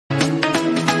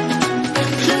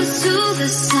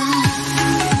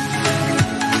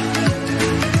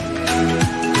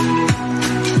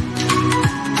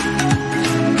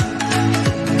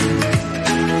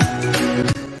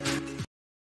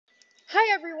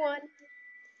everyone!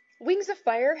 Wings of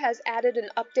Fire has added an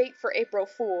update for April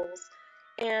Fools,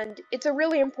 and it's a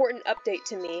really important update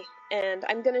to me, and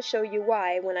I'm gonna show you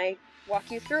why when I walk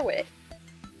you through it.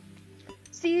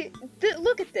 See,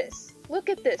 look at this! Look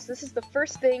at this! This is the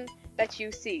first thing that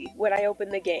you see when I open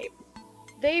the game.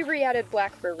 They re-added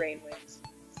black for RainWings.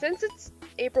 Since it's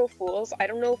April Fools, I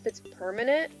don't know if it's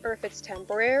permanent or if it's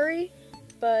temporary,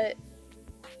 but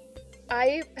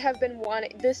I have been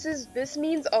wanting, this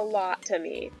means a lot to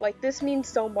me. Like, this means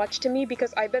so much to me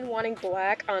because I've been wanting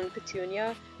black on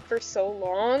Petunia for so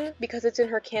long because it's in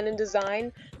her canon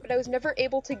design, but I was never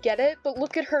able to get it, but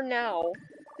look at her now.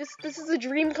 This is a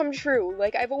dream come true.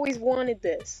 Like, I've always wanted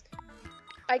this.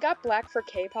 I got black for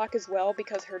K-pop as well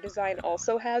because her design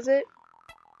also has it.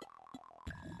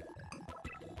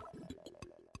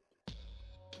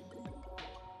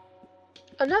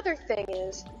 Another thing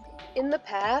is, in the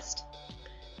past,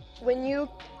 when you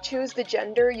choose the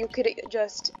gender, you could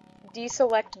just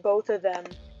deselect both of them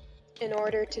in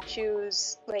order to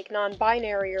choose, like,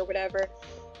 non-binary or whatever.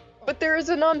 But there is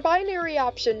a non-binary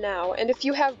option now, and if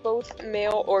you have both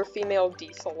male or female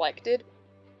deselected,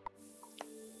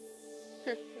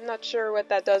 I'm not sure what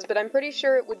that does, but I'm pretty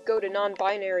sure it would go to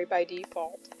non-binary by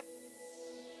default.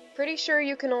 Pretty sure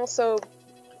you can also,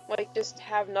 like, just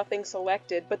have nothing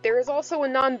selected, but there is also a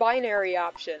non-binary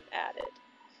option added.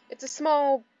 It's a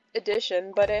small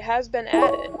addition, but it has been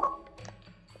added.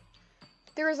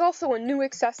 There is also a new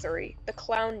accessory, the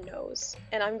clown nose,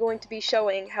 and I'm going to be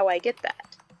showing how I get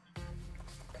that.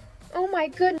 Oh my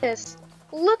goodness!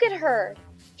 Look at her!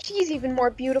 She's even more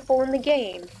beautiful in the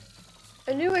game!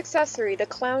 A new accessory, the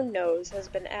clown nose, has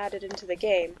been added into the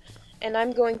game, and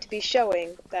I'm going to be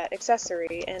showing that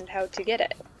accessory and how to get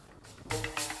it.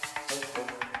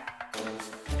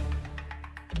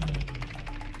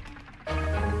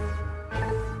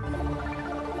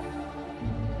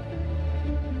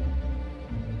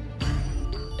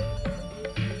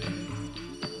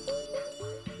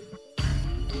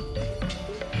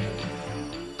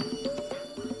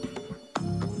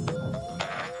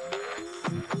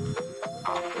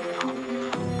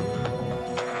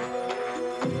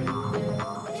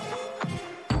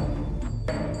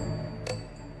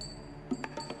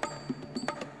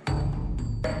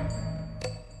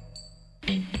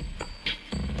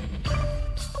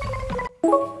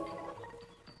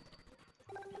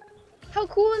 How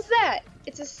cool is that?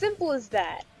 It's as simple as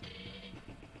that.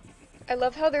 I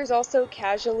love how there's also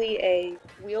casually a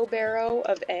wheelbarrow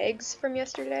of eggs from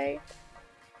yesterday.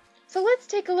 So let's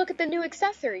take a look at the new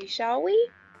accessory, shall we?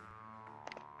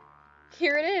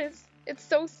 Here it is. It's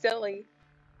so silly.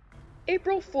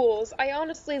 April Fools, I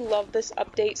honestly love this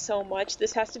update so much.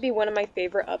 This has to be one of my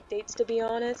favorite updates, to be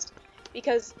honest,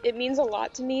 because it means a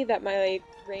lot to me that my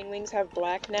RainWings have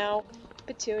black now.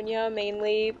 Petunia,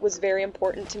 mainly, was very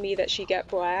important to me that she get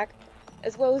black,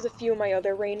 as well as a few of my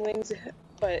other RainWings,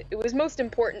 but it was most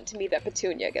important to me that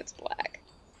Petunia gets black.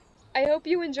 I hope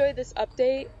you enjoyed this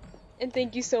update, and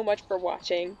thank you so much for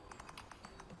watching.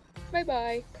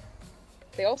 Bye-bye.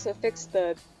 They also fixed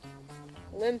the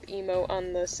limp emote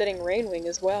on the sitting RainWing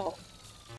as well.